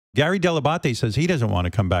Gary Dell'Abate says he doesn't want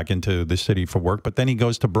to come back into the city for work, but then he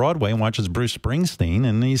goes to Broadway and watches Bruce Springsteen,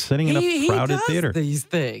 and he's sitting in a crowded theater. These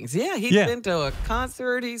things. Yeah, he's been to a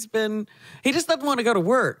concert. He just doesn't want to go to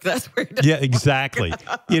work. That's where he doesn't exactly.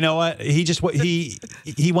 You know what?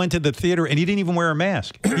 He went to the theater, and he didn't even wear a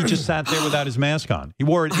mask. He just sat there without his mask on. He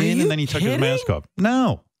wore it and then he took his mask off.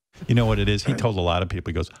 No. You know what it is? He told a lot of people,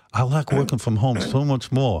 he goes, I like working from home so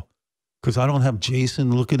much more. Because I don't have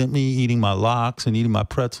Jason looking at me eating my lox and eating my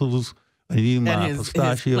pretzels and eating my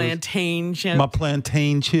pistachios. His plantain chips. My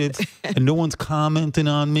plantain chips. And no one's commenting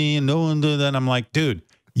on me and no one does that. I'm like, dude,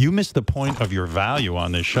 you missed the point of your value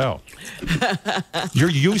on this show.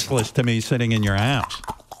 You're useless to me sitting in your house.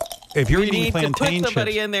 If you're eating plantain chips. You need to put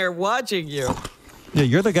somebody in there watching you. Yeah,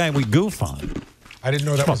 you're the guy we goof on. I didn't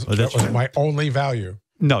know that was my only value.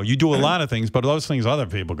 No, you do a lot of things, but those things other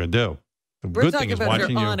people could do. The good thing is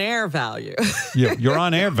watching your on-air value. Yeah, your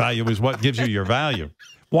on-air value is what gives you your value.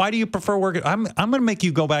 Why do you prefer working? I'm going to make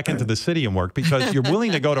you go back into the city and work because you're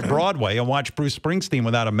willing to go to Broadway and watch Bruce Springsteen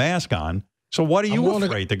without a mask on. So what are you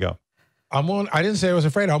afraid to go? I didn't say I was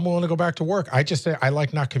afraid. I'm willing to go back to work. I just say I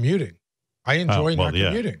like not commuting. I enjoy not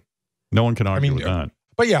commuting. No one can argue with that.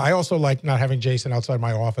 But yeah, I also like not having Jason outside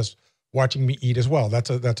my office watching me eat as well. That's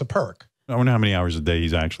a perk. I wonder how many hours a day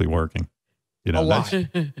he's actually working. You know, a lot.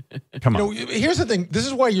 Come on. Here's the thing. This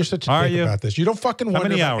is why you're such a dick about this. You don't fucking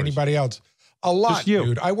wonder about anybody else. A lot, just you.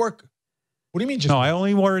 Dude. I work. What do you mean? Just I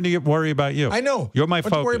only worry about you. I know. You're my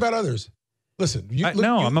focus. Don't worry about others. Listen.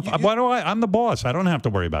 I'm the boss. I don't have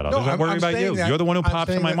to worry about others. I worry about you. You're the one who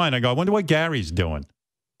pops in my mind. I go, I wonder what Gary's doing.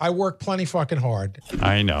 I work plenty fucking hard.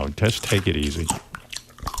 I know. Just take it easy.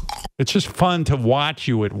 It's just fun to watch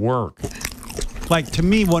you at work. Like, to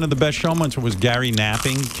me, one of the best show moments was Gary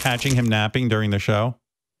catching him napping during the show.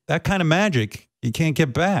 That kind of magic, you can't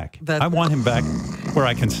get back. I want him back where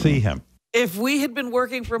I can see him. If we had been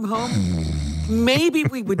working from home, maybe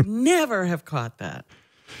we would never have caught that.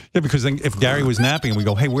 Yeah, because then if Gary was napping and we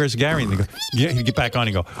go, hey, where's Gary? And they go, yeah, he'd get back on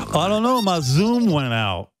and go, I don't know, my Zoom went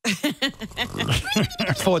out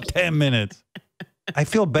for 10 minutes. I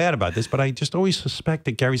feel bad about this, but I just always suspect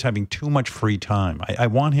that Gary's having too much free time. I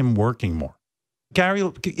want him working more. Gary,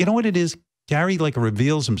 you know what it is? Gary, like,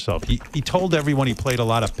 reveals himself. He told everyone he played a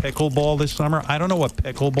lot of pickleball this summer. I don't know what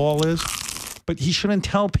pickleball is, but he shouldn't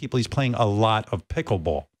tell people he's playing a lot of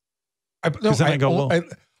pickleball.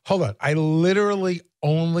 Hold on. I literally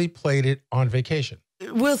only played it on vacation.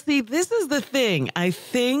 Well, see, this is the thing. I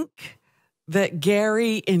think that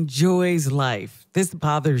Gary enjoys life. This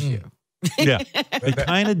bothers you. Yeah, it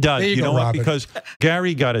kind of does. You know what? Because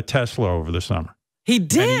Gary got a Tesla over the summer. He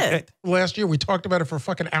did. Last year, we talked about it for a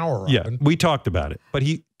fucking hour, Robin. Yeah, we talked about it. But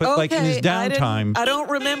like in his downtime. I don't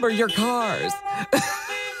remember your cars.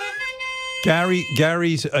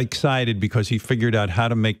 Gary's excited because he figured out how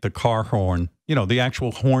to make the car horn, you know, the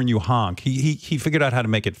actual horn you honk. He figured out how to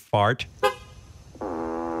make it fart.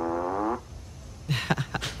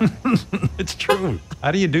 It's true.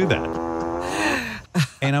 How do you do that?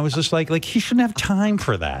 And I was just like he shouldn't have time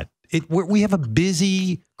for that. We have a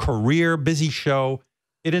busy career, busy show.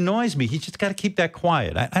 It annoys me. He's just got to keep that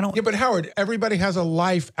quiet. I don't. Yeah, but Howard, everybody has a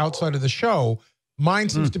life outside of the show. Mine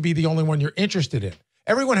seems to be the only one you're interested in.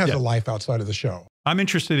 Everyone has a life outside of the show. I'm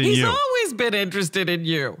interested in you. He's always been interested in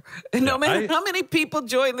you. No matter how many people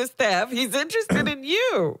join the staff, he's interested in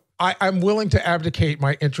you. I'm willing to abdicate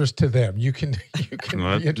my interest to them. You can be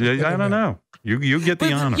interested I don't know. You get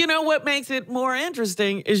the honor. You know what makes it more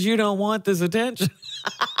interesting is you don't want this attention.